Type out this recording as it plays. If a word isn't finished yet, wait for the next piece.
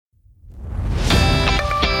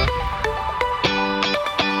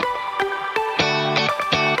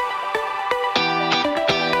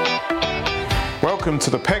Welcome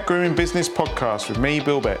to the Pet Grooming Business Podcast with me,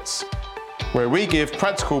 Bill Betts, where we give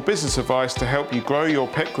practical business advice to help you grow your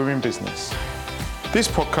pet grooming business. This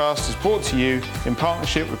podcast is brought to you in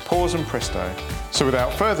partnership with Paws and Presto. So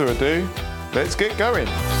without further ado, let's get going.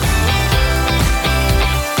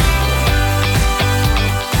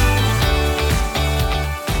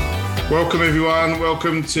 Welcome everyone,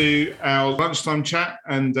 welcome to our lunchtime chat,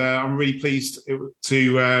 and I'm really pleased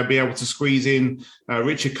to be able to squeeze in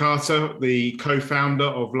Richard Carter, the co-founder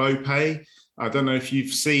of LowPay. I don't know if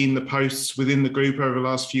you've seen the posts within the group over the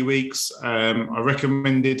last few weeks. I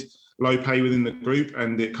recommended LowPay within the group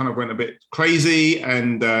and it kind of went a bit crazy,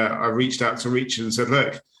 and I reached out to Richard and said,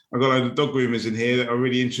 look, I've got a load of dog groomers in here that are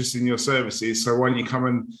really interested in your services, so why don't you come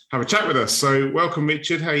and have a chat with us? So welcome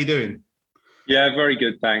Richard, how are you doing? Yeah, very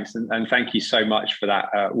good, thanks, and thank you so much for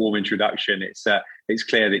that warm introduction. It's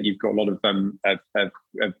clear that you've got a lot of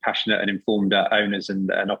passionate and informed owners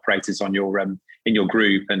and operators on your in your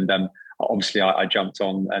group, and obviously I jumped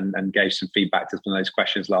on and gave some feedback to some of those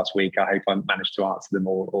questions last week. I hope I managed to answer them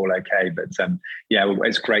all okay. But yeah,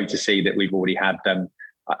 it's great to see that we've already had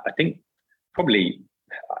I think probably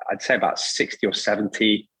I'd say about 60 or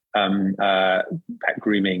 70 pet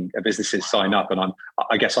grooming businesses sign up, and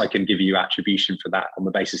I guess I can give you attribution for that on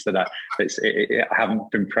the basis that I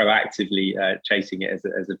haven't been proactively chasing it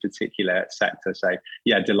as a particular sector. So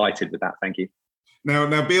yeah, delighted with that. Thank you. Now,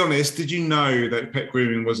 be honest. Did you know that pet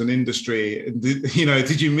grooming was an industry?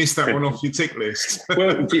 Did you miss that one off your tick list?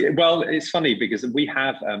 well, it's funny because we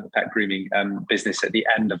have a pet grooming business at the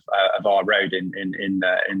end of our road in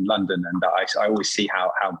London, and I always see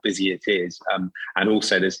how busy it is. And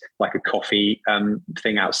also, there's like a coffee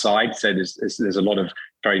thing outside, so there's a lot of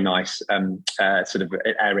very nice sort of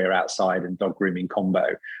area outside and dog grooming combo,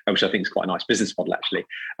 which I think is quite a nice business model actually.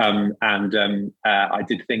 I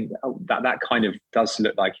did think that kind of does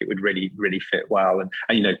look like it would really, really fit well. And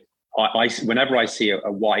you know, I whenever I see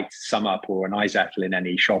a white sum up or an Izettle in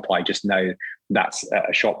any shop, I just know that's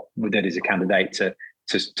a shop that is a candidate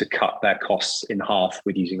to cut their costs in half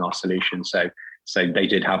with using our solution. So they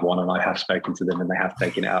did have one, and I have spoken to them, and they have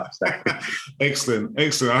taken it up. So excellent.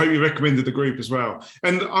 I hope you recommended the group as well.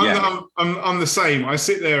 And I'm the same. I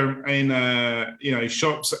sit there in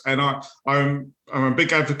shops, and I'm a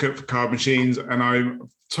big advocate for card machines, and I'm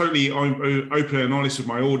totally open and honest with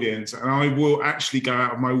my audience, and I will actually go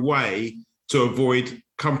out of my way to avoid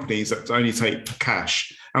companies that only take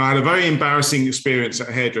cash. And I had a very embarrassing experience at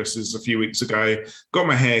hairdressers a few weeks ago. Got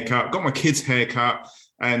my hair cut, got my kid's hair cut,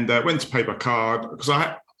 and went to pay by card because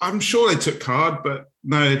I'm sure they took card, but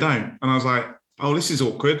no, they don't. And I was like, oh, this is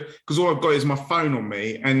awkward because all I've got is my phone on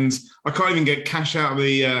me, and I can't even get cash out of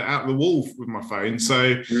the wall with my phone. So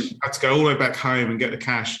I had to go all the way back home and get the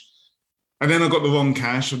cash. And then I got the wrong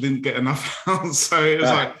cash. I didn't get enough out. So it was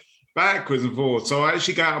like backwards and forwards. So I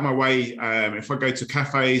actually go out of my way. If I go to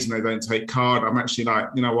cafes and they don't take card, I'm actually like,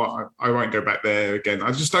 you know what, I won't go back there again.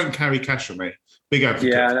 I just don't carry cash on me. Big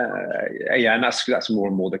advocate. Yeah, and that's more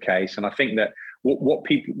and more the case. And I think that what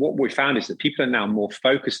we found is that people are now more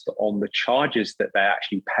focused on the charges that they're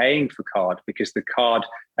actually paying for card, because the card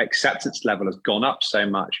acceptance level has gone up so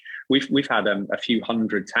much. We've had a few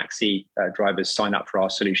hundred taxi drivers sign up for our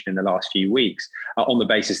solution in the last few weeks on the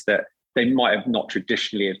basis that they might have not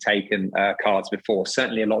traditionally have taken cards before.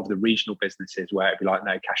 Certainly a lot of the regional businesses where it'd be like,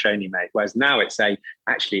 no, cash only, mate. Whereas now it's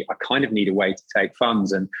actually, I kind of need a way to take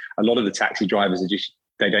funds. And a lot of the taxi drivers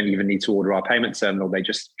they don't even need to order our payment terminal. They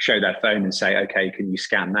just show their phone and say, okay, can you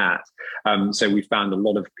scan that? So we found a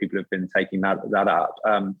lot of people have been taking that up.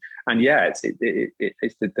 And yeah, it's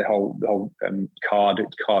the whole card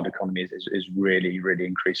economy is really, really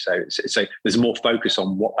increased. So there's more focus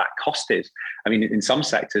on what that cost is. I mean, in some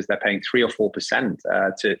sectors, they're paying 3 or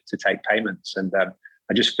 4% to take payments. And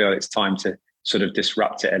I just feel it's time to sort of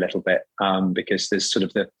disrupt it a little bit, because there's sort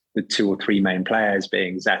of the 2 or 3 main players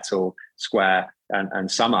being Zettle, Square, and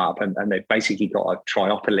SumUp, and they've basically got a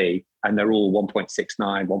triopoly, and they're all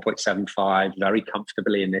 1.69, 1.75, very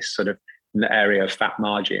comfortably in this sort of area of fat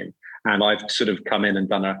margin. And I've sort of come in and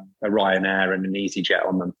done a Ryanair and an EasyJet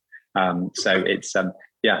on them. So it's I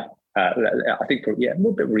think a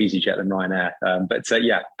little bit more EasyJet than Ryanair. But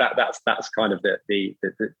that's kind of the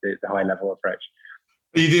high level approach.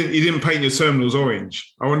 You didn't paint your terminals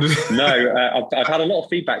orange? I wondered. No, I've had a lot of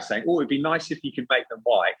feedback saying, "Oh, it'd be nice if you could make them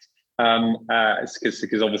white."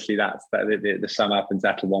 Because obviously that's the SumUp and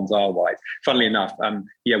Zettle ones are white. Funnily enough,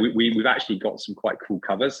 we've actually got some quite cool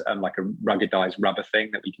covers, like a ruggedized rubber thing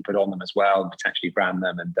that we can put on them as well, and potentially brand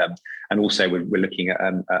them. And also we're looking at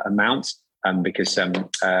a mount, because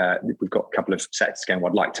we've got a couple of sets going.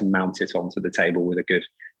 I'd like to mount it onto the table with a good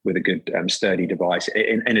with a good sturdy device,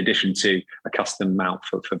 in addition to a custom mount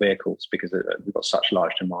for vehicles, because we've got such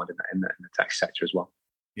large demand in the taxi sector as well.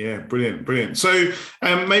 Yeah, brilliant. So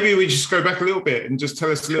maybe we just go back a little bit and just tell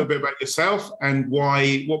us a little bit about yourself and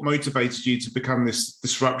what motivated you to become this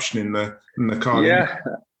disruption in the car. Yeah,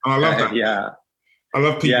 I love that. Yeah, I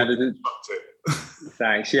love people. Yeah,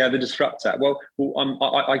 thanks. Yeah, the disruptor. Well,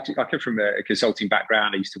 I come from a consulting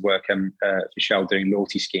background. I used to work for Shell doing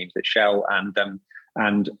loyalty schemes at Shell,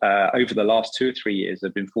 and over the last 2 or 3 years,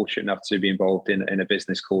 I've been fortunate enough to be involved in a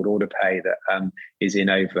business called OrderPay that is in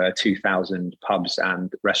over 2,000 pubs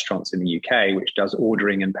and restaurants in the UK, which does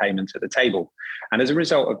ordering and payment at the table. And as a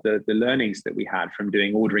result of the learnings that we had from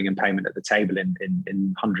doing ordering and payment at the table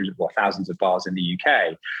in hundreds or thousands of bars in the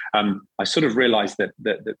UK, I sort of realized that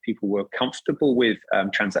people were comfortable with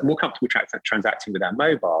transacting with our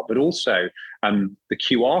mobile, but also the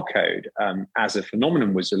QR code as a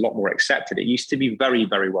phenomenon was a lot more accepted. It used to be very,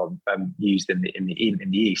 very well used in the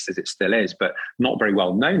East, as it still is, but not very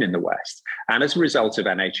well known in the West. And as a result of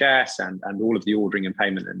NHS and all of the ordering and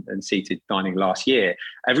payment and seated dining last year,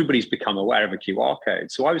 everybody's become aware of a QR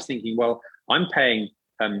code. So I was thinking, well, I'm paying.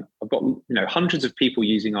 I've got hundreds of people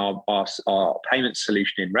using our payment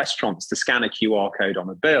solution in restaurants to scan a QR code on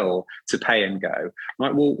a bill to pay and go. I'm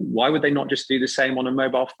like, well, why would they not just do the same on a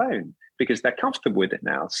mobile phone? Because they're comfortable with it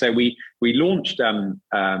now. So we launched a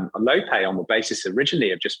LowPay on the basis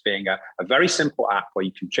originally of just being a very simple app where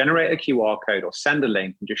you can generate a QR code or send a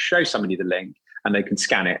link and just show somebody the link, and they can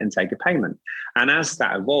scan it and take a payment. And as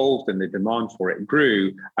that evolved and the demand for it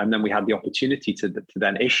grew, and then we had the opportunity to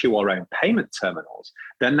then issue our own payment terminals,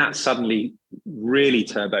 then that suddenly really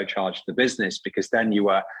turbocharged the business, because then you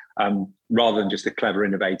were, rather than just a clever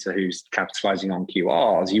innovator who's capitalizing on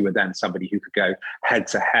QRs, you were then somebody who could go head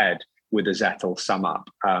to head with a Zettle, SumUp,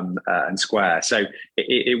 and Square. So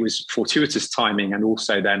it was fortuitous timing, and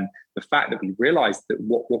also then the fact that we realized that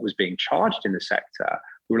what was being charged in the sector,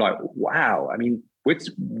 we were like, wow, I mean,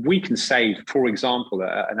 we can save, for example,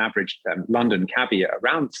 an average London cabbie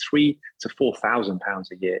around £3,000 to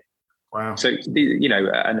 £4,000 a year. Wow. So a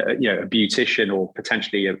beautician or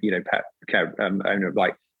potentially a pet care owner of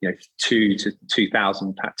like £2,000 to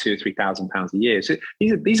 £2,000, £2,000 or £3,000 a year. So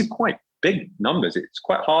these are quite big numbers. It's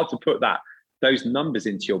quite hard to put those numbers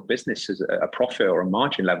into your business as a profit or a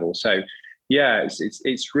margin level. So yeah,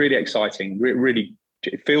 it's really exciting. Really,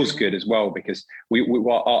 it feels good as well, because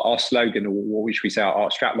our slogan, or which we say our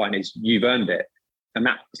strapline is "You've earned it," and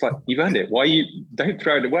that's like, you've earned it. Why don't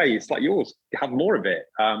throw it away? It's like yours. Have more of it.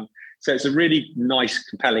 So it's a really nice,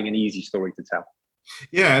 compelling, and easy story to tell.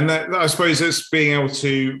 Yeah, and I suppose it's being able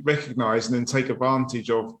to recognise and then take advantage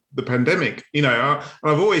of the pandemic.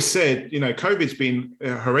 I've always said, COVID's been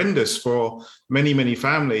horrendous for many, many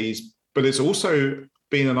families, but it's also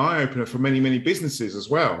been an eye opener for many, many businesses as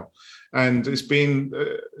well. And it's been,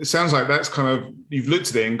 it sounds like that's kind of, you've looked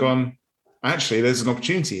at it and gone, actually, there's an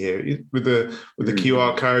opportunity here with the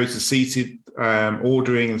QR codes, the seated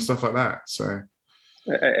ordering and stuff like that. So.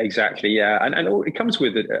 Exactly, yeah. And it comes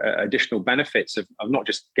with additional benefits of not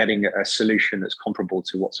just getting a solution that's comparable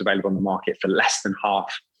to what's available on the market for less than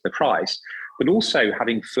half the price, but also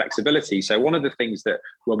having flexibility. So one of the things that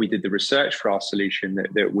when we did the research for our solution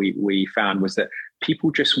that we found was that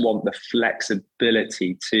people just want the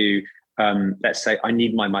flexibility to, let's say, I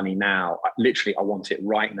need my money now. Literally, I want it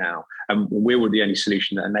right now. And we were the only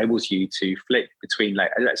solution that enables you to flick between,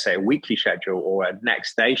 let's say, a weekly schedule or a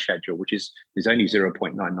next day schedule, which is only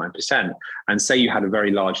 0.99%. And say you had a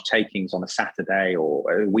very large takings on a Saturday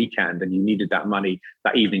or a weekend, and you needed that money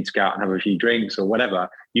that evening to go out and have a few drinks or whatever,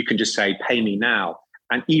 you can just say, pay me now.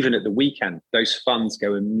 And even at the weekend, those funds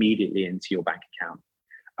go immediately into your bank account.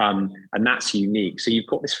 And that's unique. So you've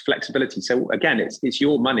got this flexibility. So again, it's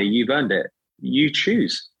your money, you've earned it. You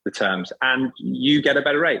choose the terms and you get a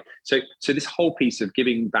better rate. So this whole piece of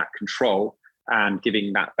giving that control and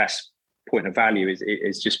giving that best point of value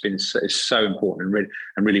is just been so important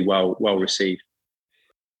and really well received.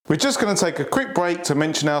 We're just going to take a quick break to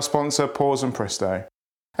mention our sponsor, Paws and Presto.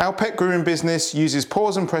 Our pet grooming business uses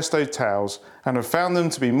Paws and Presto towels and have found them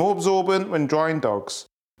to be more absorbent when drying dogs,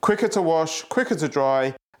 quicker to wash, quicker to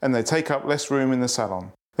dry, and they take up less room in the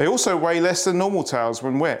salon. They also weigh less than normal towels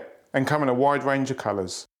when wet and come in a wide range of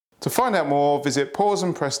colours. To find out more, visit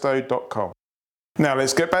pawsandpresto.com. Now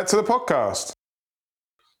let's get back to the podcast.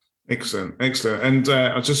 Excellent. And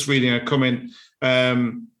I was just reading a comment.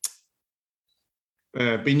 Been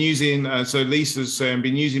using, so Lisa's saying,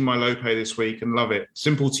 been using my LowPay this week and love it.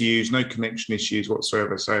 Simple to use, no connection issues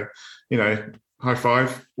whatsoever. So, High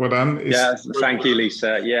five. Well done. Yeah, thank you,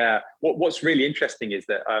 Lisa. Yeah. What's really interesting is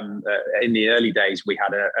that in the early days, we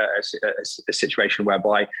had a situation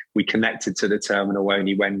whereby we connected to the terminal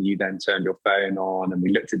only when you then turned your phone on, and we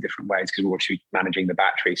looked at different ways because we were actually managing the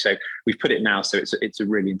battery. So we've put it now so it's a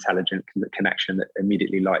really intelligent connection that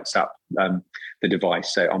immediately lights up the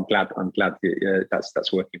device. So I'm glad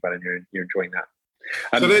that's working well, and you're enjoying that.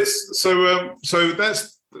 So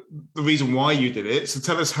that's the reason why you did it. So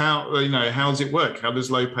tell us how does it work? How does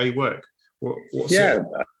low pay work? What's it?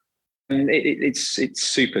 It's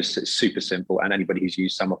super simple, and anybody who's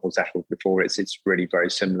used SumUp or Zettle before, it's really very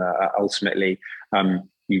similar. Ultimately,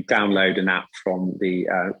 you download an app from the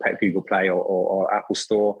Google Play or Apple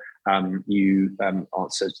Store. You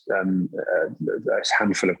answer a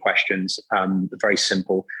handful of questions, very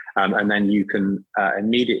simple, and then you can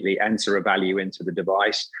immediately enter a value into the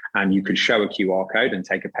device, and you could show a QR code and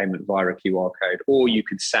take a payment via a QR code, or you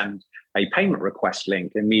could send a payment request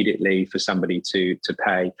link immediately for somebody to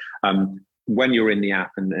pay. When you're in the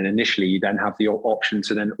app, and initially you then have the option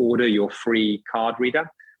to then order your free card reader.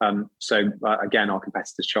 Again, our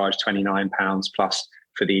competitors charge £29 plus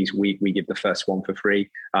for these. We give the first one for free.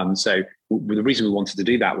 The reason we wanted to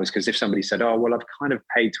do that was because if somebody said, oh, well, I've kind of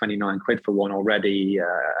paid 29 quid for one already,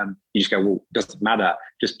 you just go, well, doesn't matter.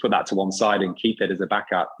 Just put that to one side and keep it as a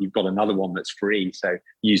backup. You've got another one that's free. So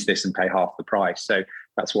use this and pay half the price. So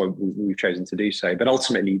that's why we've chosen to do so. But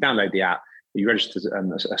ultimately, you download the app, you register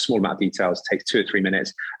a small amount of details, takes 2 or 3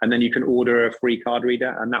 minutes, and then you can order a free card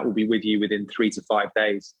reader, and that will be with you within 3 to 5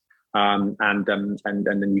 days. And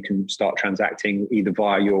then you can start transacting either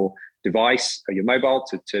via your device or your mobile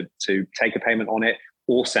to take a payment on it,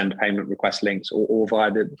 or send payment request links, or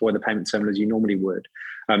via the payment terminal as you normally would.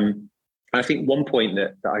 I think one point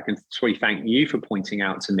that I can really thank you for pointing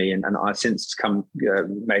out to me, and I've since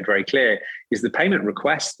made very clear, is the payment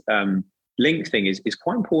request link thing is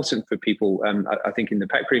quite important for people. I think in the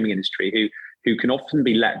pet grooming industry who can often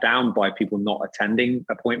be let down by people not attending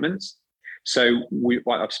appointments. So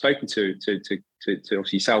I've spoken to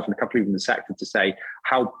obviously yourself and a couple of people in the sector to say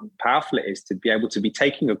how powerful it is to be able to be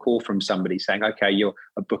taking a call from somebody saying, okay, you're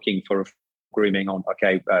booking for a grooming on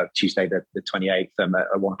Tuesday the 28th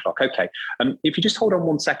at 1 o'clock. Okay, if you just hold on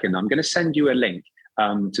 1 second, I'm going to send you a link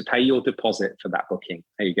to pay your deposit for that booking.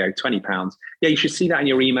 There you go, £20. Yeah, you should see that in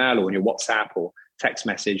your email or in your WhatsApp or text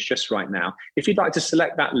message just right now. If you'd like to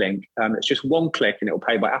select that link, it's just one click and it will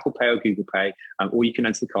pay by Apple Pay or Google Pay, or you can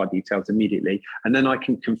enter the card details immediately, and then I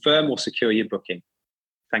can confirm or secure your booking.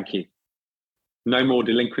 Thank you. No more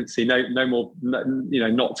delinquency, no more,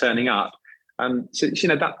 not turning up. So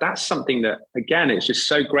that's something that, again, it's just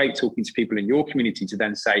so great talking to people in your community to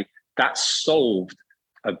then say that solved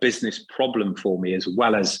a business problem for me, as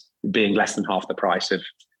well as being less than half the price of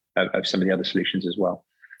some of the other solutions as well.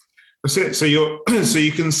 That's it. So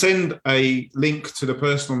you can send a link to the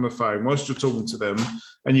person on the phone whilst you're talking to them,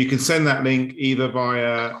 and you can send that link either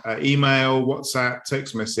via email, WhatsApp,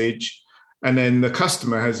 text message, and then the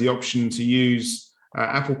customer has the option to use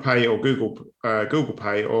Apple Pay or Google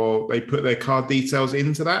Pay, or they put their card details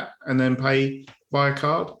into that and then pay via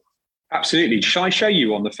card. Absolutely. Shall I show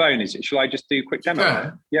you on the phone? Shall I just do a quick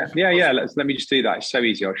demo? Yeah. Let me just do that. It's so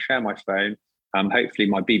easy. I'll share my phone. Hopefully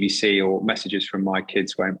my BBC or messages from my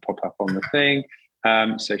kids won't pop up on the thing.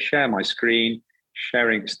 So share my screen,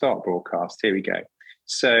 sharing, start broadcast. Here we go.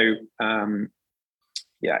 So here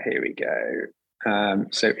we go.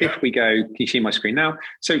 So if we go, can you see my screen now?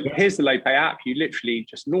 So here's the LowPay app. You literally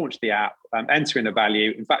just launch the app, enter in a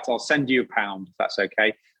value. In fact, I'll send you £1 if that's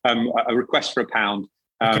okay. A request for £1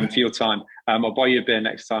 for your time. I'll buy you a beer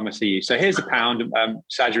next time I see you. So here's £1.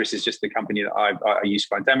 Sagiris is just the company that I use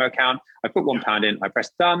for my demo account. I put £1 in, I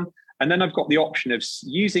press done. And then I've got the option of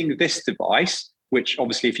using this device, which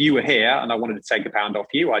obviously if you were here and I wanted to take £1 off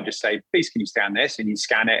you, I'd just say, please, can you scan this? And you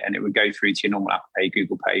scan it and it would go through to your normal Apple Pay,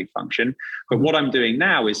 Google Pay function. But what I'm doing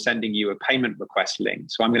now is sending you a payment request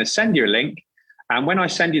link. So I'm going to send you a link. And when I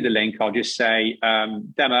send you the link, I'll just say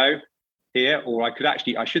demo here, or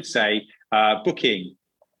I should say booking.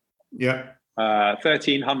 Yeah.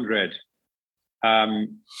 1300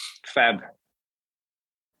 Feb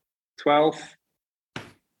 12th,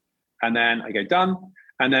 and then I go done,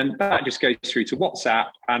 and then that just goes through to WhatsApp,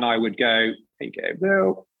 and I would go, there you go,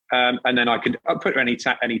 Bill, and then I could put any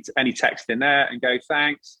text in there and go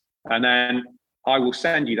thanks, and then I will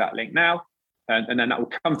send you that link now, and then that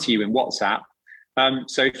will come to you in WhatsApp.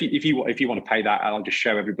 So if you want to pay that, I'll just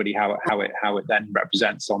show everybody how it then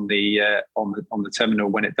represents on the terminal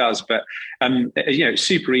when it does. But it's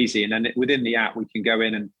super easy, and then within the app we can go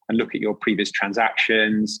in and look at your previous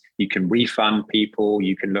transactions. You can refund people.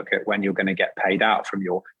 You can look at when you're going to get paid out from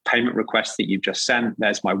your payment request that you've just sent.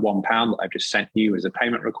 There's my £1 that I've just sent you as a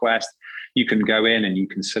payment request. You can go in and you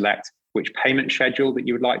can select which payment schedule that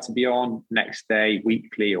you would like to be on, next day,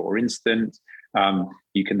 weekly, or instant.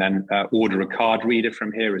 You can then order a card reader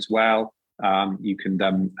from here as well. You can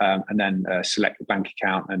and then select the bank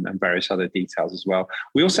account and various other details as well.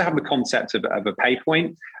 We also have the concept of a pay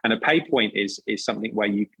point, and a pay point is something where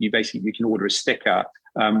you can order a sticker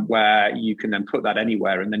where you can then put that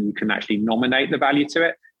anywhere, and then you can actually nominate the value to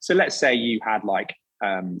it. So let's say you had like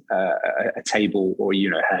a table, or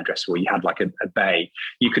a hairdresser, or you had like a bay.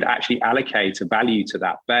 You could actually allocate a value to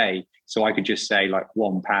that bay. So I could just say like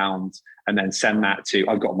 £1 and then send that to,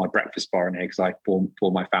 I've got my breakfast bar in here because I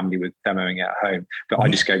bought my family with demoing it at home, but I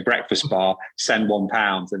just go breakfast bar, send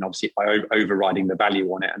 £1, and obviously by overriding the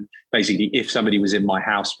value on it. And basically if somebody was in my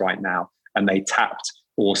house right now and they tapped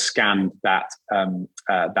or scanned that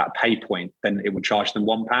pay point, then it would charge them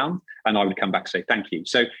 £1, and I would come back and say thank you.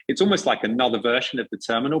 So it's almost like another version of the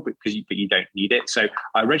terminal, but you don't need it. So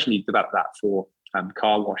I originally developed that for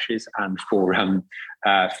car washes and for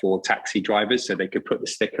taxi drivers, so they could put the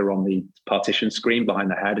sticker on the partition screen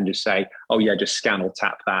behind the head and just say, "Oh yeah, just scan or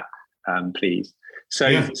tap that, please." So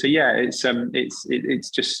it's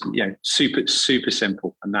just super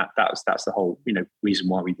simple, and that's the whole reason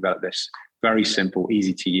why we developed this. Very simple,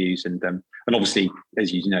 easy to use, and obviously,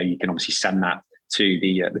 as you know, you can obviously send that to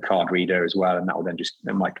the card reader as well, and that will then just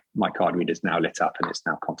my card reader is now lit up and it's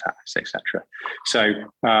now contactless, etc. So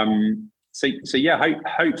yeah,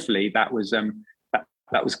 hopefully that was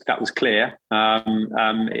clear.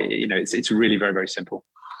 It's really very, very simple.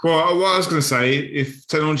 Well, what I was going to say, if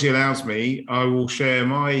technology allows me, I will share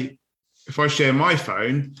if I share my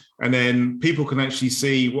phone, and then people can actually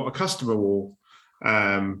see what a customer will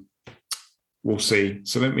see.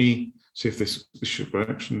 So let me see if this should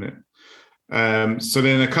work, shouldn't it? So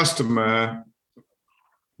then a customer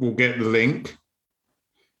will get the link.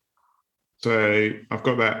 So I've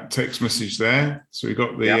got that text message there. So we've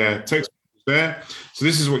got the text message there. So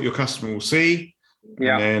this is what your customer will see.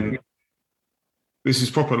 Yeah. And then this is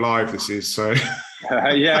proper live, this is. So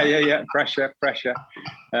yeah. Pressure.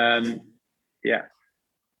 Yeah.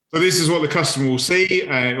 So this is what the customer will see.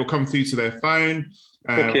 It will come through to their phone.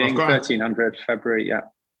 Booking 1300 February, yeah.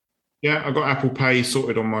 Yeah, I've got Apple Pay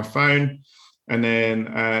sorted on my phone. And then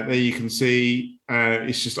there you can see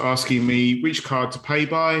it's just asking me which card to pay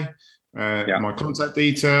by. My contact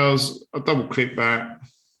details. I'll double click that.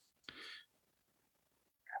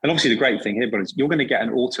 And obviously the great thing here, but you're going to get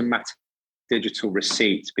an automatic digital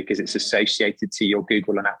receipt because it's associated to your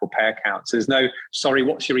Google and Apple Pay accounts. So there's no, sorry,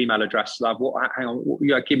 what's your email address, love? Hang on,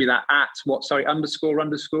 give me that @ what? Sorry,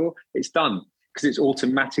 __. It's done because it's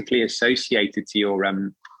automatically associated to your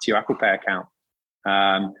Apple Pay account.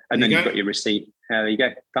 And then you've got your receipt. There you go,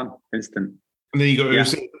 done, instant. And then you got a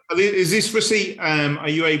receipt. Is this receipt? Are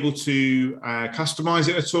you able to customize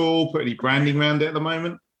it at all? Put any branding around it at the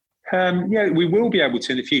moment? Yeah, we will be able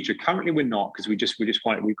to in the future. Currently, we're not because we've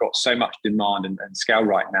got so much demand and scale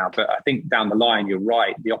right now. But I think down the line, you're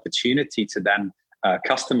right. The opportunity to then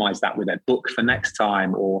customize that with a book for next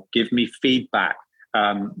time, or give me feedback.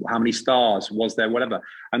 How many stars was there? Whatever.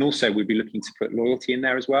 And also, we'd be looking to put loyalty in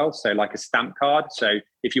there as well. So, like a stamp card. So,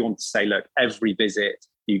 if you want to say, look, every visit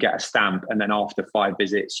you get a stamp, and then after 5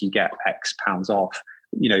 visits, you get X pounds off.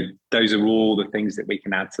 Those are all the things that we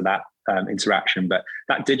can add to that interaction. But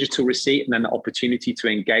that digital receipt, and then the opportunity to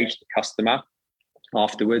engage the customer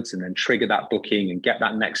afterwards, and then trigger that booking and get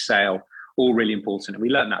that next sale, all really important. And we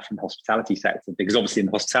learned that from the hospitality sector, because obviously in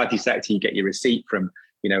the hospitality sector, you get your receipt from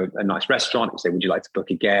a nice restaurant. You say, would you like to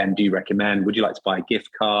book again? Do you recommend? Would you like to buy a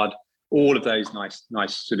gift card? All of those nice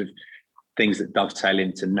sort of things that dovetail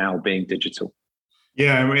into now being digital.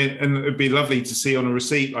 Yeah, and it'd be lovely to see on a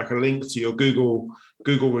receipt like a link to your Google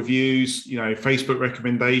reviews, Facebook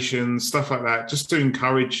recommendations, stuff like that, just to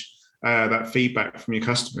encourage that feedback from your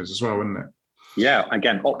customers as well, wouldn't it? Yeah,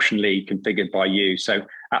 again, optionally configured by you. So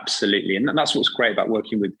absolutely. And that's what's great about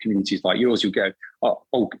working with communities like yours. You'll go,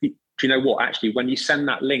 oh, do you know what? Actually, when you send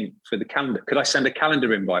that link for the calendar, could I send a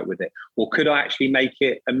calendar invite with it? Or could I actually make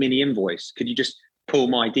it a mini invoice? Could you just pull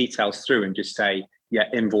my details through and just say, yeah,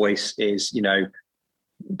 invoice is,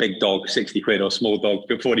 big dog 60 quid or small dog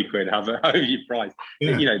 40 quid, however you price.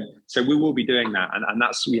 Yeah. So we will be doing that, and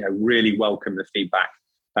that's really welcome the feedback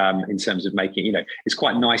in terms of making it's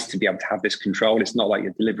quite nice to be able to have this control. It's not like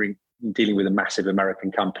you're delivering dealing with a massive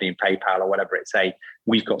American company and PayPal or whatever.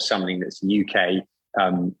 We've got something that's UK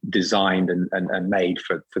designed and made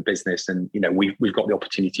for business, and we've got the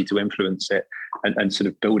opportunity to influence it and sort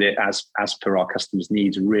of build it as per our customers'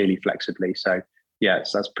 needs really flexibly. So yeah,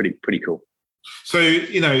 so that's pretty cool. So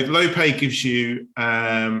LowPay gives you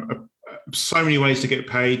so many ways to get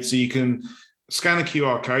paid. So you can scan a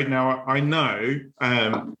QR code. Now I know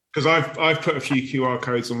because I've put a few QR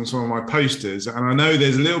codes on some of my posters, and I know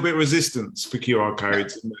there's a little bit of resistance for QR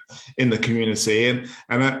codes in the community.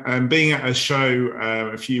 And being at a show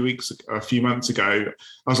a few months ago,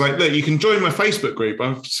 I was like, look, you can join my Facebook group.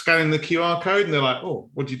 I'm scanning the QR code, and they're like, oh,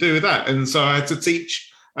 what do you do with that? And so I had to teach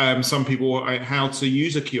some people how to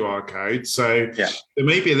use a QR code. So there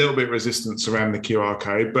may be a little bit of resistance around the QR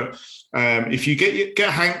code, but if you get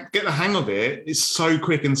the hang of it, it's so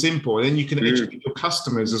quick and simple. And then you can educate your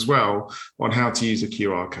customers as well on how to use a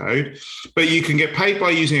QR code. But you can get paid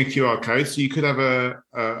by using a QR code. So you could have a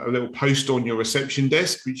little post on your reception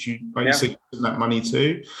desk, which you send that money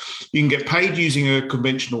to. You can get paid using a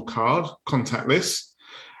conventional card, contactless.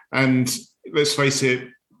 And let's face it,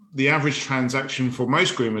 the average transaction for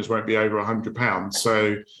most groomers won't be over £100.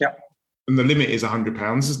 So, and the limit is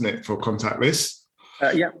 £100, isn't it, for contactless?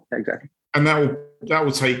 Yeah, exactly. And that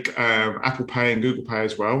will take Apple Pay and Google Pay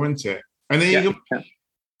as well, won't it? And then you can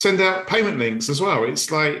send out payment links as well.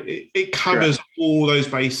 It's like it covers all those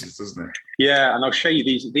bases, doesn't it? Yeah, and I'll show you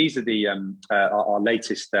these. These are the our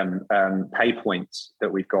latest pay points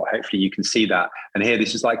that we've got. Hopefully, you can see that. And here,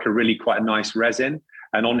 this is like quite a nice resin.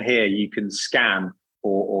 And on here, you can scan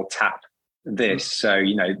or tap this. So,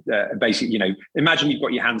 basically, imagine you've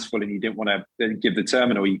got your hands full and you didn't want to give the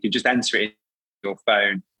terminal. You could just enter it in your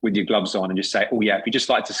phone with your gloves on and just say, oh yeah, if you just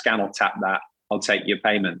like to scan or tap that, I'll take your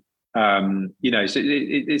payment. So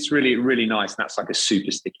it's really, really nice. And that's like a super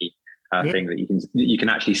sticky thing that you can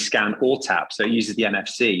actually scan or tap. So it uses the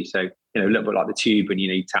NFC. So, a little bit like the tube when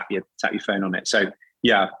you tap your phone on it. So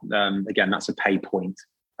yeah, again, that's a pay point.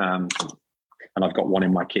 And I've got one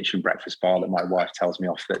in my kitchen breakfast bar that my wife tells me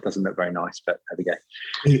off that doesn't look very nice, but there we go.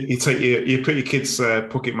 You put your kids'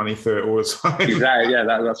 pocket money through it all the time. Exactly. Yeah,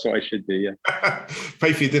 that's what I should do. Yeah.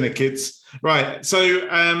 Pay for your dinner, kids. Right. So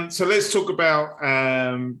let's talk about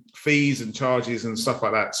fees and charges and stuff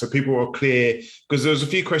like that. So people are clear, because there's a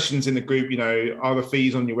few questions in the group. Are the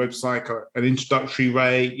fees on your website an introductory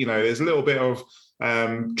rate? There's a little bit of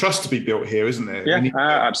trust to be built here, isn't there? Yeah,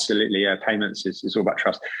 absolutely. Yeah, payments is all about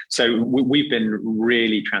trust. So we've been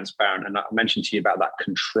really transparent, and I mentioned to you about that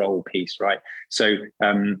control piece, right? So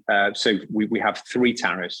we have three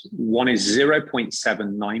tariffs. One is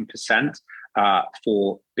 0.79%.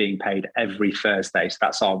 For being paid every Thursday. So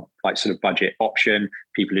that's our sort of budget option.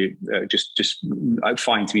 People who just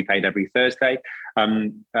fine to be paid every Thursday.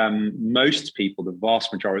 Most people, the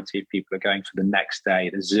vast majority of people, are going for the next day,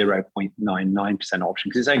 the 0.99% option,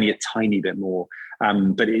 because it's only a tiny bit more.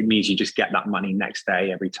 But it means you just get that money next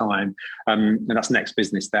day every time. And that's next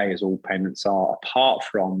business day, as all payments are, apart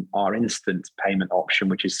from our instant payment option,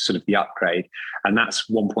 which is sort of the upgrade. And that's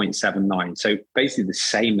 1.79. So basically the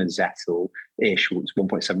same as Zettle-ish, it's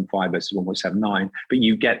 1.75 versus 1.79, but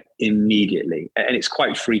you get immediately. And it's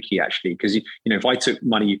quite freaky, actually, because, if I took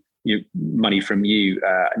money from you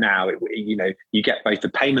now, you get both the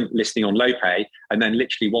payment listing on LowPay, and then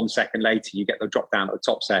literally 1 second later, you get the drop down at the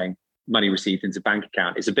top saying, money received into bank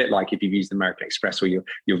account. It's a bit like if you've used American Express or your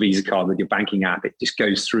Visa card with your banking app, it just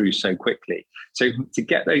goes through so quickly. So to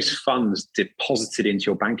get those funds deposited into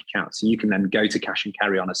your bank account, so you can then go to cash and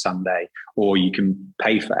carry on a Sunday, or you can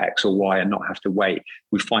pay for X or Y and not have to wait.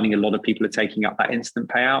 We're finding a lot of people are taking up that instant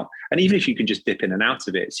payout. And even if you can just dip in and out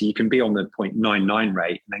of it, so you can be on the 0.99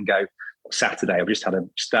 rate and then go, Saturday, I've just had a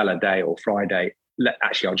stellar day, or Friday,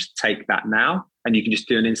 I'll just take that now. And you can just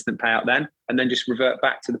do an instant payout then, and then just revert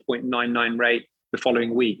back to the 0.99 rate the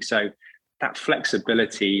following week. So that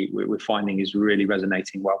flexibility we're finding is really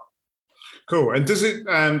resonating well. Cool. And does it,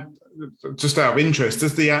 just out of interest,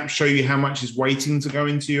 does the app show you how much is waiting to go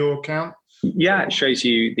into your account? Yeah, it shows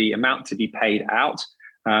you the amount to be paid out,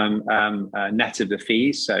 net of the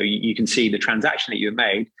fees. So you can see the transaction that you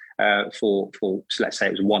made for so let's say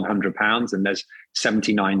it was £100, and there's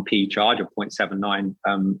 79p charge, or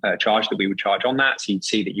 0.79 charge that we would charge on that. So you'd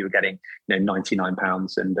see that you were getting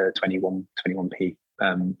 £99 and 21p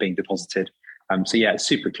being deposited. So yeah, it's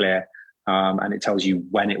super clear. And it tells you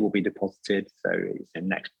when it will be deposited. So it's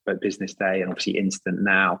next business day, and obviously instant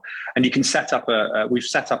now. And you can set up we've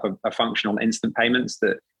set up a function on instant payments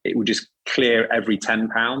that it will just clear every £10.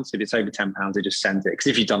 If it's over £10, it just sends it. Because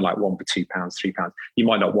if you've done like one for £2, £3, you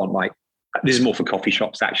might not want this is more for coffee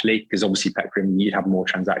shops actually, because obviously Pet Grooming, you'd have more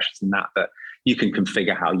transactions than that. But you can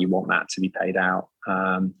configure how you want that to be paid out.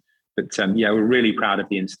 Yeah, we're really proud of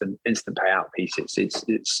the instant payout piece.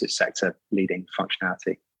 It's sector leading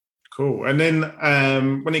functionality. Cool. And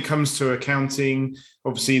then when it comes to accounting,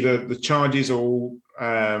 obviously the charges are all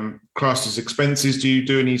classed as expenses. Do you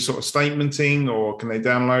do any sort of statementing, or can they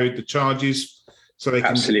download the charges so they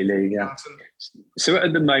can? Absolutely, yeah. So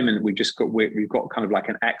at the moment, we've got kind of like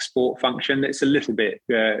an export function. It's a little bit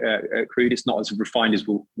crude. It's not as refined as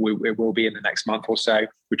it will be in the next month or so.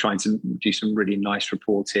 We're trying to do some really nice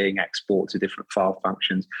reporting, export to different file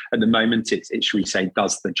functions. At the moment, it should we say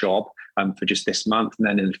does the job for just this month, and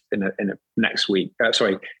then in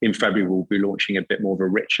February we'll be launching a bit more of a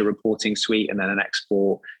richer reporting suite, and then an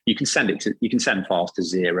export. You can send files to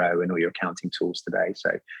Xero and all your accounting tools today.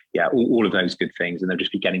 So yeah, all of those good things, and they'll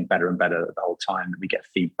just be getting better and better the whole time that we get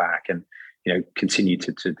feedback and continue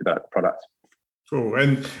to develop the product. Cool.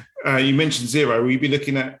 And you mentioned Xero. Will you be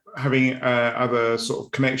looking at having other sort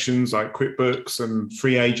of connections like QuickBooks and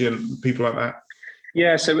Free Agent, people like that?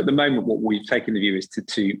 Yeah. So at the moment, what we've taken the view is to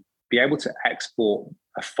be able to export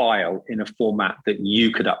a file in a format that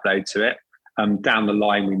you could upload to it. Down the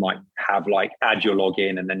line, we might have like add your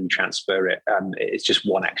login and then you transfer it. It's just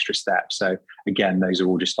one extra step. So again, those are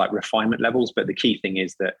all just like refinement levels. But the key thing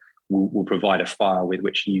is that we'll provide a file with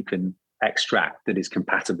which you can extract that is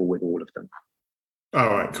compatible with all of them. All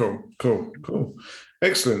right, cool.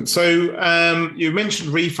 Excellent. So you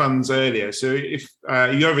mentioned refunds earlier. So if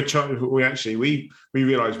you overcharge, we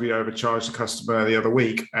realised we overcharged the customer the other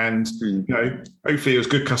week, and hopefully it was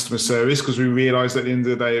good customer service because we realised at the end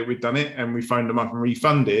of the day we'd done it and we phoned them up and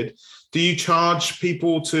refunded. Do you charge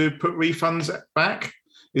people to put refunds back?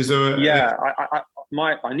 Is there?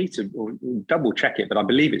 I need to double check it, but I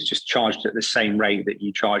believe it's just charged at the same rate that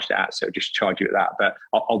you charged it at. So just charge you at that. But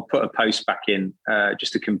I'll put a post back in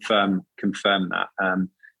just to confirm that.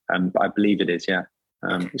 But I believe it is. Yeah,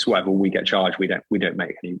 it's whatever we get charged. We don't want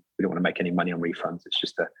to make any money on refunds. It's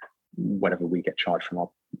just whatever we get charged from our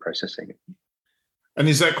processing. And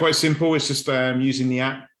is that quite simple? It's just using the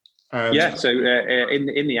app. So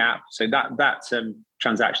in the app, so that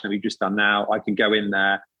transaction that we've just done now, I can go in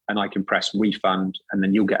there and I can press refund, and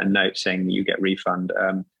then you'll get a note saying that you get refund.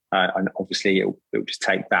 And obviously it'll just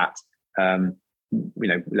take that.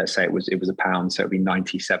 Let's say it was £1, so it'll be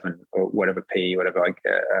 97 or whatever I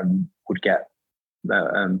would get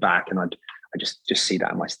back, and I just see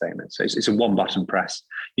that in my statement. So it's a one button press.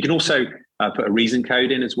 You can also put a reason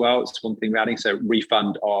code in as well. It's one thing we're adding. So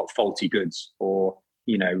refund are faulty goods, or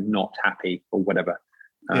not happy, or whatever.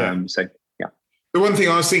 So yeah. The one thing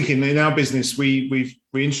I was thinking, in our business, we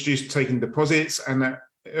introduced taking deposits, and that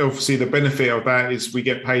obviously the benefit of that is we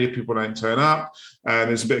get paid if people don't turn up.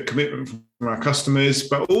 There's a bit of commitment from our customers,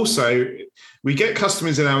 but also we get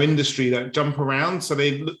customers in our industry that jump around. So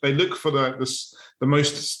they look for the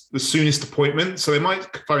soonest appointment. So they might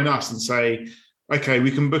phone us and say, okay,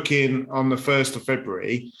 we can book in on the 1st of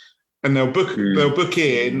February. And they'll book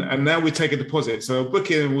in, and now we take a deposit. So they'll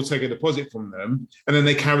book in and we'll take a deposit from them, and then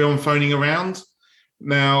they carry on phoning around.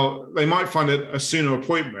 Now, they might find a sooner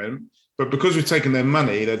appointment, but because we've taken their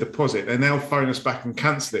money, their deposit, they now phone us back and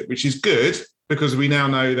cancel it, which is good because we now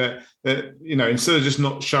know that instead of just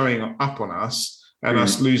not showing up on us and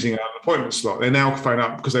us losing our appointment slot, they now phone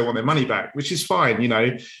up because they want their money back, which is fine.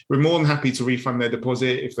 We're more than happy to refund their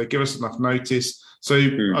deposit if they give us enough notice. So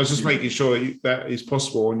I was just making sure that is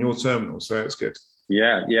possible on your terminal. So that's good.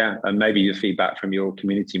 Yeah. And maybe the feedback from your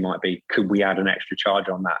community might be, could we add an extra charge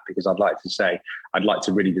on that? Because I'd like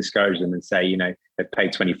to really discourage them and say, they've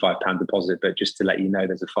paid £25 deposit, but just to let you know,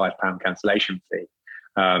 there's a £5 cancellation fee.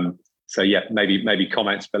 So yeah, maybe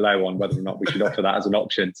comments below on whether or not we should offer that as an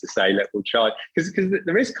option to say, look, we'll charge, because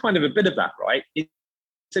there is kind of a bit of that, right? You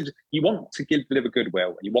want to deliver goodwill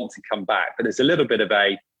and you want to come back, but there's a little bit of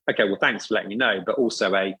okay, well, thanks for letting me know, but also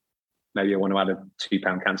maybe I want to add a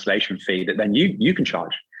 £2 cancellation fee that then you can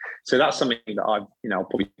charge. So that's something that I'll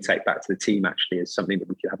probably take back to the team actually as something that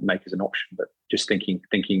we could make as an option, but just thinking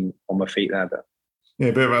on my feet there. But yeah,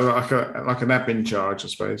 a bit like an admin charge, I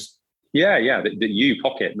suppose. Yeah, that you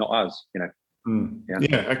pocket, not us,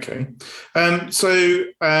 Yeah, okay. So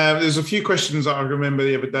there's a few questions that I remember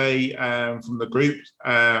the other day from the group.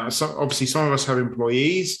 Obviously, some of us have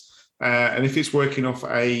employees, and if it's working off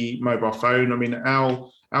a mobile phone, I mean,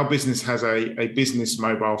 our business has a business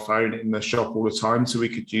mobile phone in the shop all the time, so we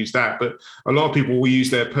could use that. But a lot of people will use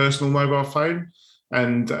their personal mobile phone.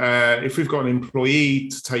 And if we've got an employee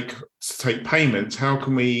to take payments, how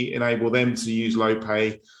can we enable them to use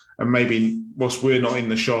LowPay? And maybe whilst we're not in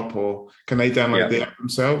the shop, or can they download the app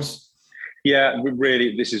themselves? Yeah,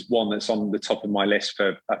 really, this is one that's on the top of my list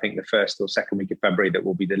for, I think, the first or second week of February that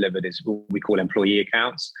will be delivered is what we call employee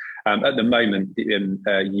accounts. At the moment,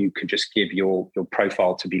 you can just give your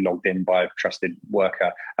profile to be logged in by a trusted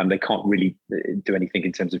worker, and they can't really do anything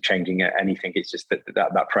in terms of changing anything. It's just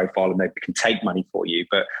that profile, and they can take money for you.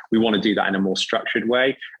 But we want to do that in a more structured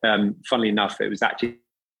way. Funnily enough, it was actually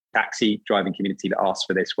taxi driving community that asked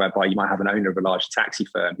for this, whereby you might have an owner of a large taxi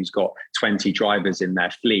firm who's got 20 drivers in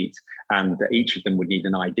their fleet, and each of them would need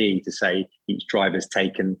an ID to say each driver's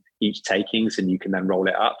taken each takings, and you can then roll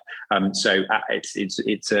it up. So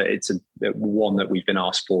it's a one that we've been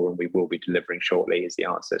asked for, and we will be delivering shortly is the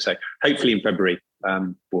answer. So hopefully in February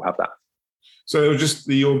we'll have that. So it'll just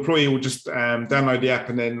your employee will just download the app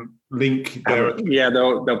and then link their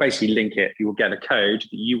they'll basically link it. You will get a code that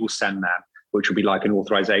you will send them, which will be like an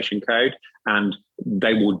authorization code, and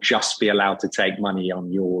they will just be allowed to take money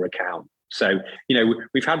on your account. So,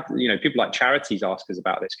 we've had, people like charities ask us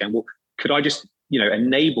about this, going, well, could I just,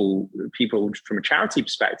 enable people from a charity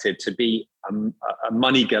perspective to be a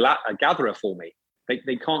money gatherer for me?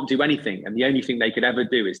 They can't do anything. And the only thing they could ever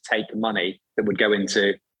do is take money that would go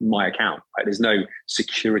into my account. Right? There's no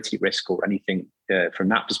security risk or anything from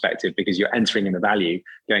that perspective, because you're entering in the value,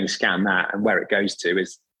 going scan that, and where it goes to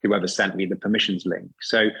is whoever sent me the permissions link.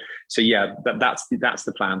 So yeah, that's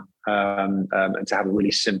the plan. And to have a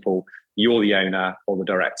really simple, you're the owner or the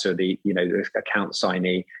director, the account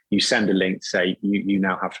signee, you send a link to say you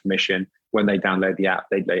now have permission. When they download the app,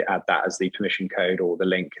 they add that as the permission code or the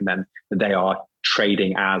link, and then they are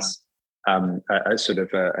trading as as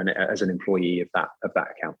an employee of that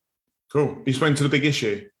account. Cool. You spoken to the big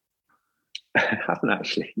issue? I haven't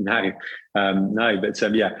actually, no, but it's a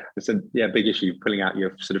big issue. Pulling out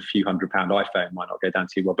your sort of few £100 iPhone might not go down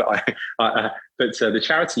too well, but the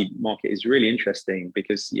charity market is really interesting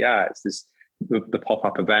because it's this the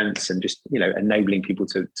pop-up events and just enabling people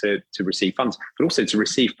to receive funds, but also to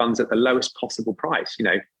receive funds at the lowest possible price.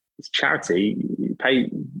 It's charity. You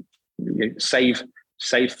pay, save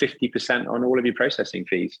 50% on all of your processing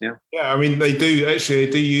fees. I mean, they do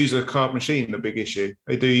use a card machine. The big issue,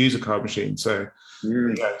 they do use a card machine. So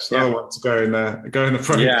I want to go in the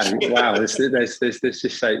front. Yeah, wow. There's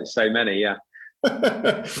just so many. Yeah.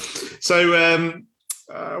 So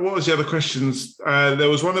what was the other questions? There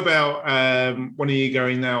was one about when are you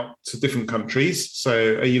going out to different countries?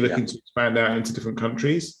 So are you looking to expand out into different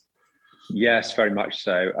countries? Yes, very much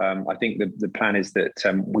so. I think the plan is that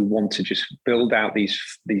we want to just build out these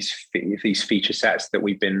feature sets that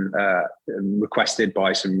we've been requested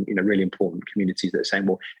by some really important communities that are saying,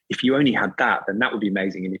 well, if you only had that, then that would be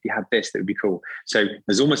amazing, and if you had this, that would be cool. So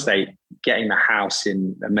there's almost getting the house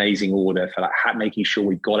in amazing order for making sure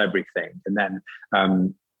we've got everything, and then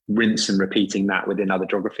rinse and repeating that within other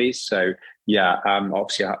geographies. So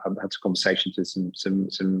obviously I've had some conversations with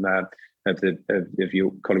some of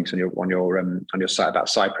your colleagues on your site about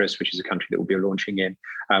Cyprus, which is a country that we'll be launching in.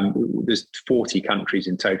 There's 40 countries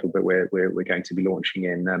in total, but we're going to be launching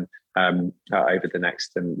in over the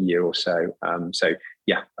next year or so.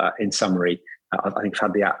 In summary, I think I've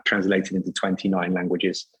had the app translated into 29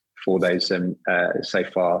 languages for those so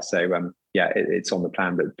far. So it's on the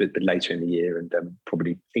plan, but later in the year, and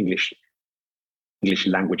probably English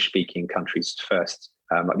language speaking countries first.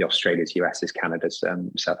 Like the Australias, US's, Canada's,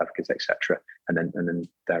 South Africa's, etc., and then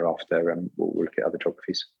thereafter we'll look at other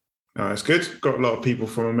geographies. Oh, that's good. Got a lot of people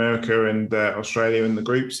from America and Australia in the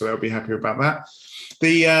group, so they'll be happy about that.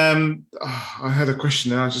 I had a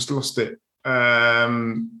question and I just lost it.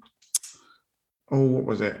 What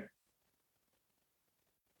was it?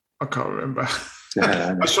 I can't remember.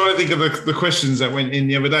 I was trying to think of the questions that went in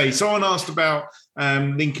the other day. Someone asked about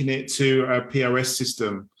linking it to a POS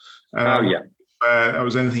system.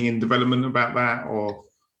 Was anything in development about that, or?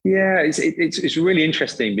 Yeah, it's really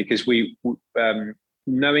interesting because we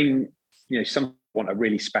knowing some want a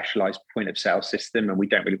really specialized point of sale system, and we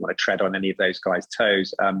don't really want to tread on any of those guys'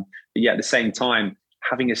 toes. But at the same time,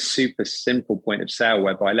 having a super simple point of sale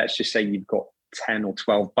whereby, let's just say you've got 10 or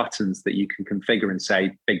 12 buttons that you can configure and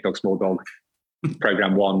say big dog, small dog,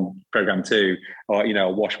 program 1, program 2, or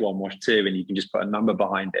wash 1, wash 2, and you can just put a number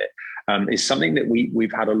behind it. Is something that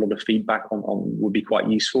we've had a lot of feedback on would be quite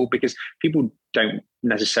useful, because people don't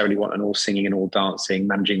necessarily want an all singing and all dancing,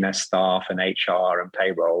 managing their staff and HR and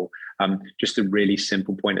payroll, just a really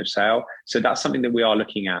simple point of sale. So that's something that we are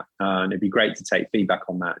looking at, and it'd be great to take feedback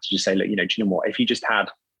on that, to just say, look, do you know what, if you just had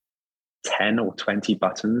 10 or 20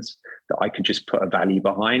 buttons that I could just put a value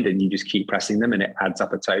behind, and you just keep pressing them and it adds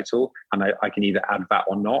up a total, and I can either add that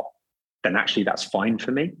or not, then actually that's fine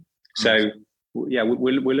for me. So we're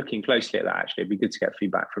looking closely at that. Actually, it'd be good to get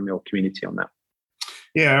feedback from your community on that.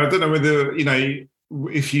 Yeah, I don't know whether,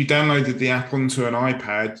 if you downloaded the app onto an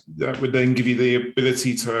iPad, that would then give you the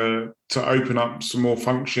ability to open up some more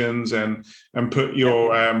functions and put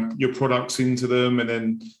your products into them, and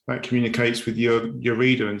then that communicates with your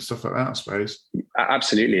reader and stuff like that, I suppose.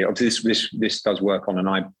 Absolutely. Obviously, this does work on an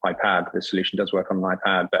iPad. The solution does work on an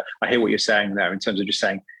iPad. But I hear what you're saying there in terms of just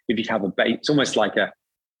saying, if you have it's almost like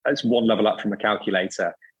it's one level up from a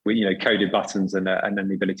calculator with coded buttons and then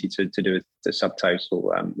the ability to do a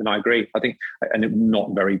subtotal. And I agree. I think, and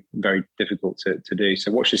not very, very difficult to do.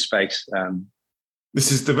 So watch this space.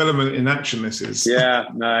 This is development in action. This is. Yeah.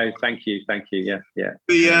 No. Thank you. Yeah.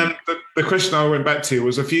 The question I went back to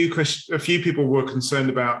was a few people were concerned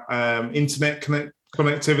about internet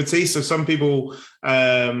connectivity. So some people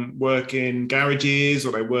work in garages,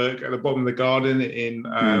 or they work at the bottom of the garden in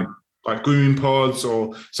like grooming pods,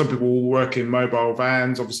 or some people work in mobile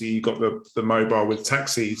vans. Obviously, you've got the mobile with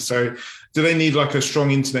taxis. So do they need like a strong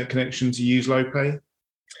internet connection to use LoPay?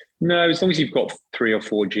 No, as long as you've got 3 or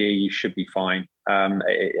 4G, you should be fine.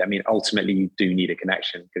 Ultimately, you do need a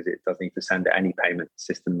connection because it does need to send it. Any payment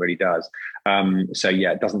system really does.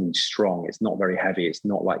 It doesn't need strong. It's not very heavy. It's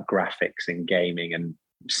not like graphics and gaming and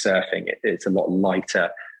surfing. It's a lot lighter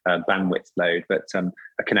bandwidth load, but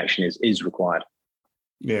a connection is required.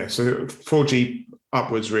 Yeah, so 4G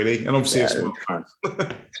upwards, really, and obviously it's fine.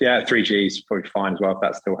 3G is probably fine as well if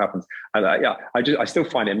that still happens. I still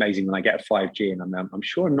find it amazing when I get a 5G, and I'm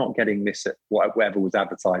sure I'm not getting this at whatever was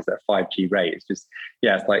advertised at a 5G rate. It's just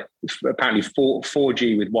it's like apparently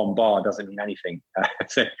 4G with 1 bar doesn't mean anything.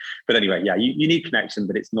 But anyway, you need connection,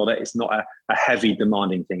 but it's not a heavy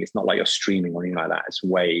demanding thing. It's not like you're streaming or anything like that. It's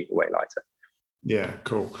way lighter. Yeah,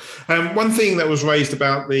 cool. One thing that was raised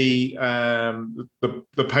about the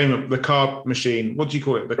payment, the card machine. What do you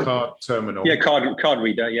call it? The card terminal. Yeah, card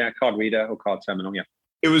reader. Yeah, card reader or card terminal. Yeah.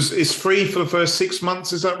 It's free for the first 6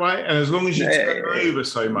 months. Is that right? And as long as you turn over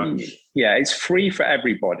so much. Yeah, it's free for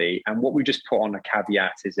everybody. And what we just put on a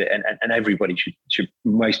caveat is and everybody should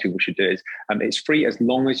most people should do is it's free as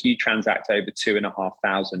long as you transact over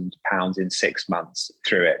 £2,500 in 6 months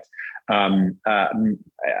through it.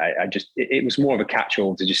 It was more of a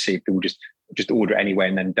catch-all to just see if people just order it anyway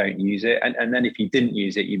and then don't use it, and then if you didn't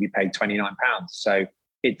use it, you'd be paid £29. So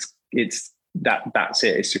that's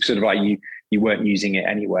it. It's sort of like you weren't using it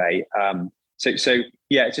anyway.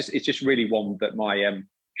 It's just really one that my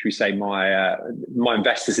my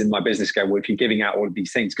investors in my business go, well, if you're giving out all of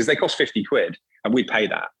these things because they cost £50 and we pay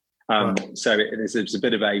that. So it's a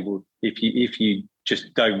bit of if you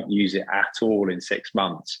just don't use it at all in 6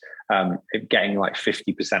 months, getting like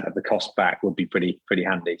 50% of the cost back would be pretty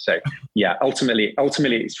handy. So yeah, ultimately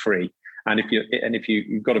it's free. And if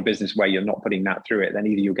you've got a business where you're not putting that through it, then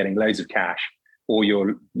either you're getting loads of cash or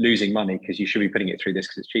you're losing money because you should be putting it through this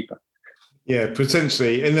because it's cheaper. Yeah,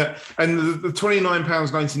 potentially. And the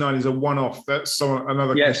 £29.99 is a one-off. That's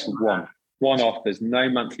another. Yes, one-off. There's no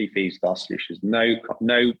monthly fees with our solutions, no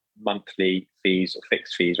monthly fees or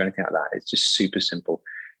fixed fees or anything like that. It's just super simple,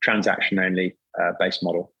 transaction only based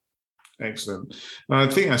model. Excellent. I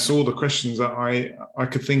think I saw the questions that I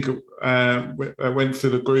could think of went through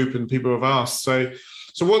the group and people have asked. So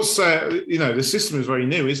what's the system is very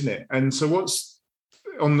new, isn't it? And so what's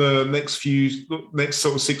on the next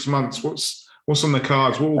sort of 6 months? What's on the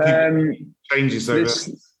cards? What will people changes over?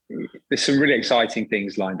 There's some really exciting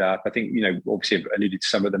things lined up. I think, obviously I've alluded to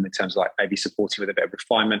some of them in terms of like maybe supporting with a bit of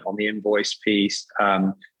refinement on the invoice piece,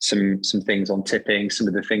 some things on tipping, some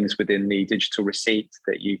of the things within the digital receipt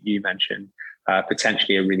that you mentioned,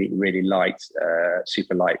 potentially a really, really light,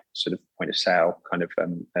 super light sort of point of sale kind of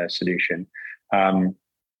solution.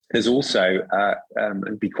 There's also,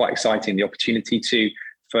 it'd be quite exciting, the opportunity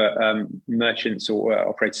for merchants or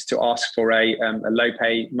operators to ask for a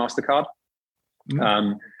LoPay MasterCard.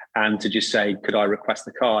 And to just say, could I request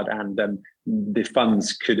the card? And the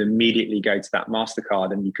funds could immediately go to that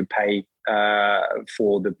MasterCard and you could pay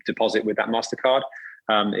for the deposit with that MasterCard.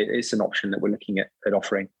 It's an option that we're looking at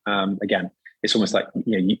offering. Again, it's almost like,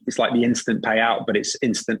 it's like the instant payout, but it's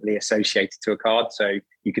instantly associated to a card. So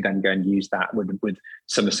you could then go and use that with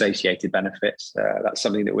some associated benefits. That's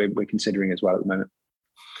something that we're considering as well at the moment.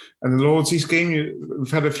 And the loyalty scheme,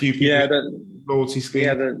 we've had a few people. Yeah, loyalty scheme.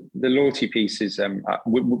 Yeah, the loyalty piece is, our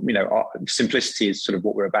simplicity is sort of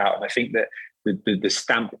what we're about. And I think that the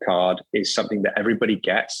stamp card is something that everybody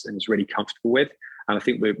gets and is really comfortable with. And I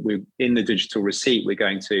think we're in the digital receipt, we're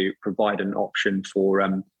going to provide an option for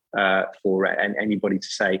anybody to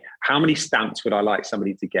say, how many stamps would I like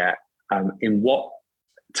somebody to get? In what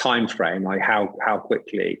time frame, like how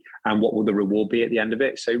quickly, and what will the reward be at the end of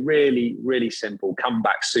it? So really, really simple. Come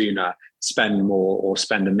back sooner spend more or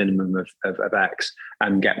spend a minimum of X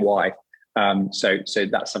and get Y. So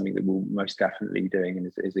that's something that we'll most definitely be doing, and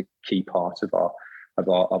is a key part of our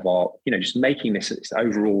just making this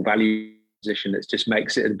overall value position that just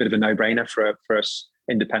makes it a bit of a no-brainer for us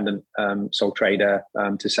independent sole trader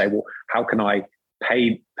to say, well, how can I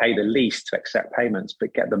pay the least to accept payments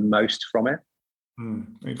but get the most from it?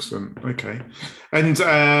 Excellent. Okay. And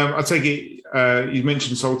I take it you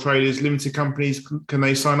mentioned sole traders, limited companies. Can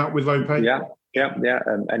they sign up with LowPay? Yeah.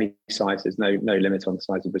 Any size. There's no limit on the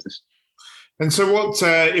size of business. And so what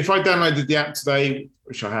if I downloaded the app today,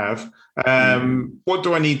 which I have, what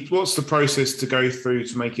do I need? What's the process to go through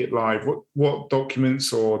to make it live? What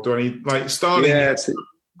documents, or do I need, like, starting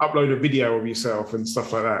upload a video of yourself and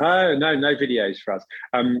stuff like that? Oh, no videos for us.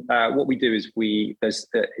 What we do is we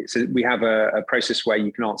have a process where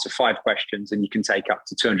you can answer 5 questions and you can take up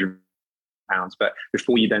to £200. But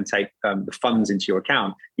before you then take the funds into your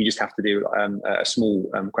account, you just have to do a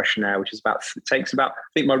small questionnaire, which is takes about,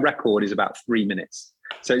 I think my record is about 3 minutes.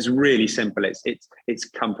 So it's really simple. It's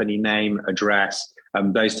company name, address,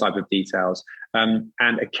 those type of details.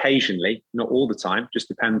 And occasionally, not all the time, just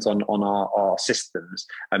depends on our systems.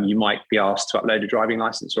 You might be asked to upload a driving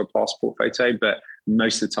license or a passport photo, but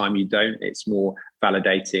most of the time you don't. It's more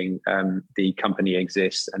validating the company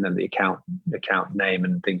exists, and then the account name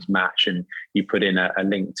and things match, and you put in a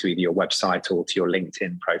link to either your website or to your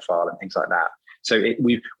LinkedIn profile and things like that. So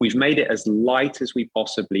we've made it as light as we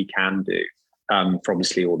possibly can do. For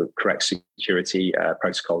obviously all the correct security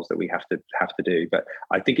protocols that we have to do, but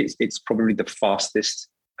I think it's probably the fastest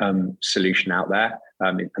solution out there,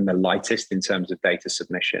 and the lightest in terms of data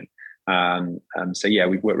submission. So yeah,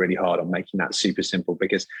 we've worked really hard on making that super simple,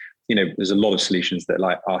 because there's a lot of solutions that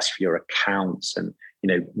like ask for your accounts and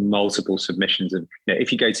multiple submissions, and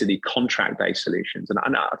if you go to the contract-based solutions, and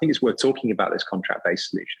I think it's worth talking about those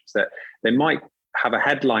contract-based solutions, that they might have a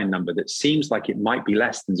headline number that seems like it might be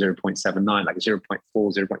less than 0.79, like 0.4,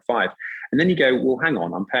 0.5. And then you go, well, hang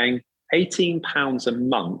on, I'm paying £18 a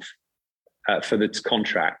month for the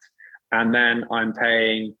contract. And then I'm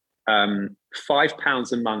paying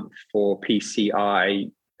 £5 a month for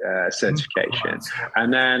PCI certification.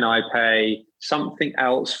 And then I pay something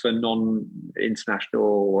else for non-international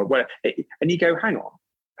or whatever. And you go, hang on,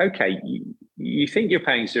 okay, you think you're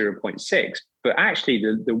paying 0.6, but actually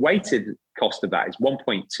the weighted cost of that is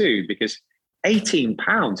 1.2, because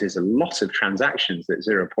 £18 is a lot of transactions at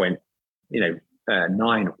 0.9 or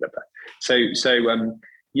whatever. So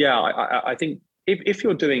I think if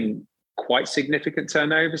you're doing quite significant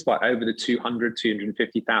turnovers, like over the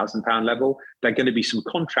 £250,000 level, there are going to be some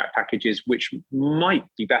contract packages which might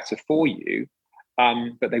be better for you,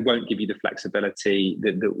 but they won't give you the flexibility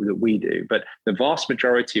that we do. But the vast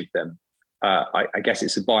majority of them, I guess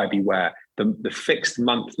it's a buyer beware. The fixed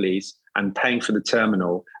monthlies and paying for the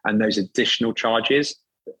terminal and those additional charges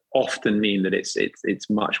often mean that it's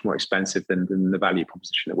much more expensive than the value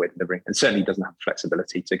proposition that we're delivering, and certainly doesn't have the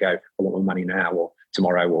flexibility to go, I want my money now or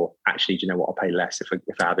tomorrow, or actually, do you know what, I'll pay less if I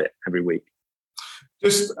have it every week.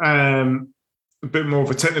 Just a bit more of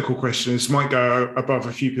a technical question. This might go above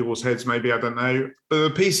a few people's heads, maybe, I don't know.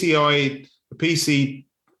 But the PCI DSS.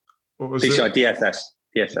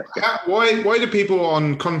 Yeah. Why do people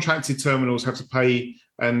on contracted terminals have to pay,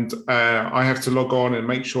 and I have to log on and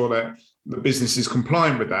make sure that the business is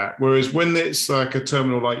compliant with that? Whereas when it's like a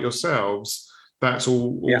terminal like yourselves, that's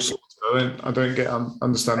all sorted. I don't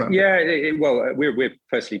understand that. Yeah, we're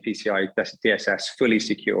personally PCI DSS fully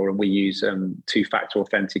secure, and we use 2-factor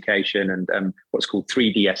authentication and what's called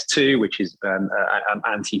 3DS2, which is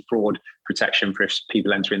anti-fraud protection for if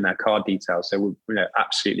people enter in their card details. So we're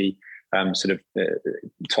absolutely sort of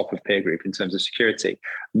top of peer group in terms of security.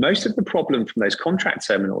 Most of the problem from those contract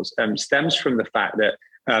terminals stems from the fact that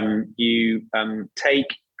you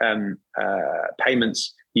take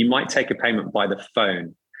payments. You might take a payment by the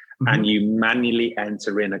phone, and you manually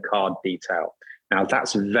enter in a card detail. Now,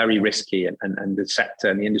 that's very risky, and the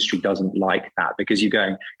sector and the industry doesn't like that, because you're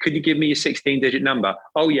going, could you give me your 16-digit number?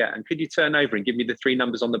 Oh, yeah. And could you turn over and give me the 3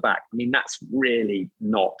 numbers on the back? I mean, that's really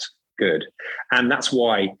not good. And that's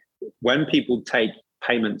why when people take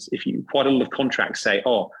payments, quite a lot of contracts say,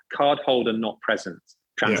 card holder not present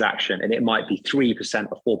transaction, and it might be 3%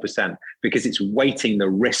 or 4%, because it's weighting the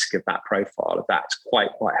risk of that profile of that's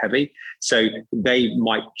quite heavy. So they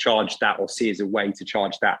might charge that, or see as a way to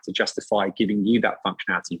charge that to justify giving you that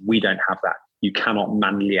functionality. We don't have that. You cannot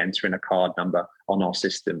manually enter in a card number on our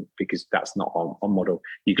system, because that's not our model.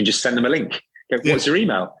 You can just send them a link. What's your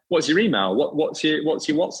email? What's your email? What's your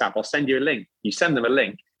WhatsApp? I'll send you a link. You send them a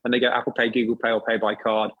link, and they go Apple Pay, Google Pay, or pay by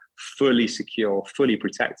card, fully secure, fully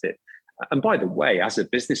protected. And by the way, as a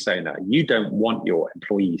business owner, you don't want your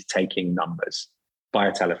employees taking numbers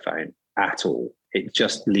via telephone at all. It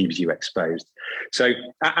just leaves you exposed. So,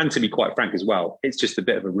 and to be quite frank as well, it's just a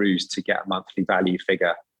bit of a ruse to get a monthly value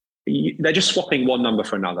figure. They're just swapping one number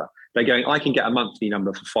for another. They're going, I can get a monthly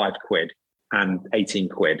number for £5 and 18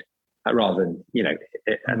 quid rather than,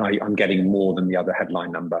 and I'm getting more than the other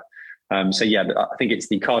headline number. So yeah, I think it's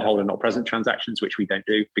the card holder not present transactions, which we don't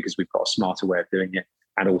do because we've got a smarter way of doing it.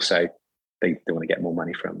 And also they want to get more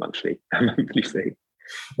money for a monthly fee.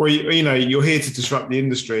 Well, you're here to disrupt the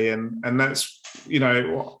industry, and that's,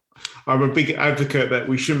 I'm a big advocate that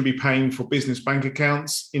we shouldn't be paying for business bank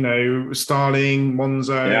accounts. Starling,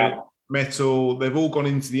 Monzo, Metal, they've all gone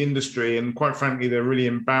into the industry, and quite frankly, they're really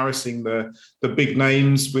embarrassing the big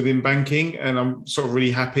names within banking. And I'm sort of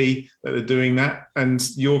really happy that they're doing that. And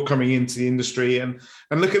you're coming into the industry, and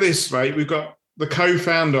look at this, right? We've got the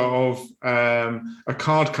co-founder of a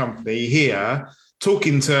card company here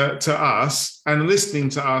talking to us and listening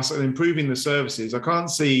to us and improving the services. I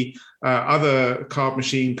can't see other card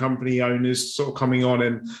machine company owners sort of coming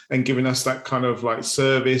on and giving us that kind of like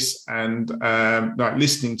service and like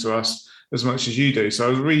listening to us as much as you do. So I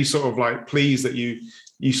was really sort of like pleased that you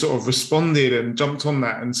sort of responded and jumped on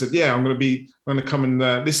that and said, yeah, I'm going to come and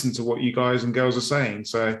listen to what you guys and girls are saying.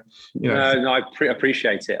 So, No, I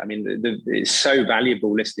appreciate it. I mean, it's so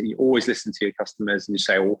valuable listening. You always listen to your customers and you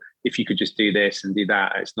say, well, if you could just do this and do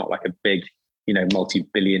that. It's not like a big,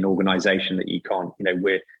 multi-billion organization that you can't,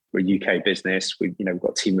 we're a UK business. We've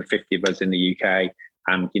got a team of 50 of us in the UK,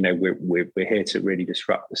 and, we're here to really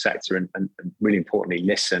disrupt the sector and really importantly,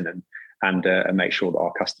 listen and make sure that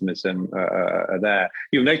our customers are there.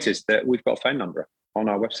 You'll notice that we've got a phone number on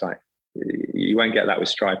our website. You won't get that with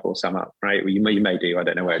Stripe or SumUp, right? Well, you may do. I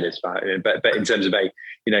don't know where it is, but in terms of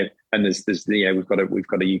and there's we've got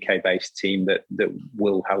a UK based team that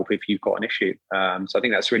will help if you've got an issue. So I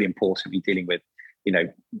think that's really important. We're dealing with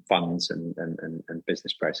funds and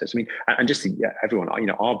business process. I mean, and just everyone,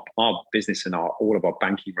 our business and all of our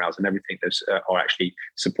banking rails and everything are actually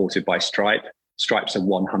supported by Stripe. Stripe's a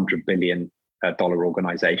 $100 billion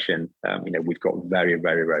organization. We've got very,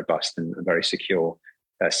 very robust and very secure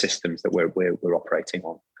systems that we're operating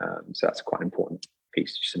on. So that's quite an important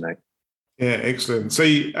piece just to know. Yeah, excellent. So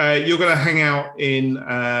you're going to hang out in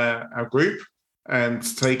our group and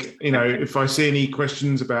take, if I see any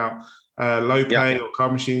questions about low pay or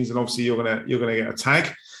card machines, and obviously you're going to get a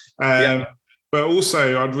tag. But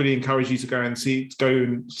also, I'd really encourage you to go and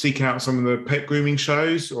seek out some of the pet grooming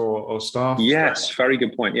shows or staff. Yes, very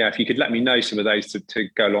good point. Yeah, if you could let me know some of those to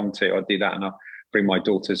go along to, I'll do that, and I'll bring my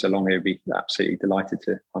daughters along. They'd be absolutely delighted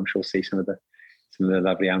to, I'm sure, see some of the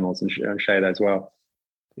lovely animals and show that as well.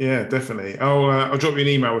 Yeah, definitely. I'll drop you an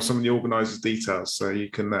email with some of the organisers' details so you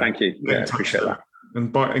can. Thank you. Yeah, appreciate that.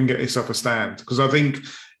 And get yourself a stand, because I think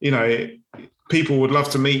people would love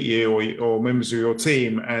to meet you or members of your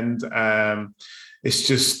team, and it's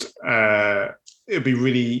just it'd be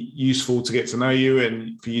really useful to get to know you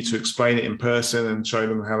and for you to explain it in person and show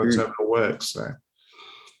them how the terminal works. So.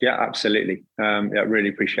 Yeah, absolutely. Really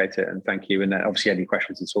appreciate it, and thank you. And obviously, any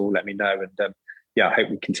questions at all, let me know. And I hope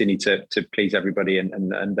we continue to please everybody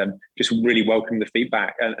and just really welcome the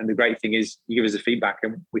feedback. And the great thing is, you give us the feedback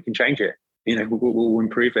and we can change it. We'll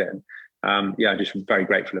improve it. And just very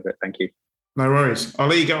grateful of it. Thank you. No worries. I'll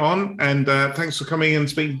let you get on, and thanks for coming and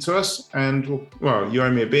speaking to us. And you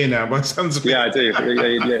owe me a beer now, by the sounds of it. Yeah, I do.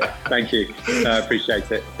 Yeah. Thank you.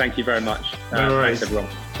 Appreciate it. Thank you very much. No worries. Thanks, everyone.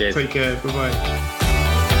 Cheers. Take care. Bye-bye.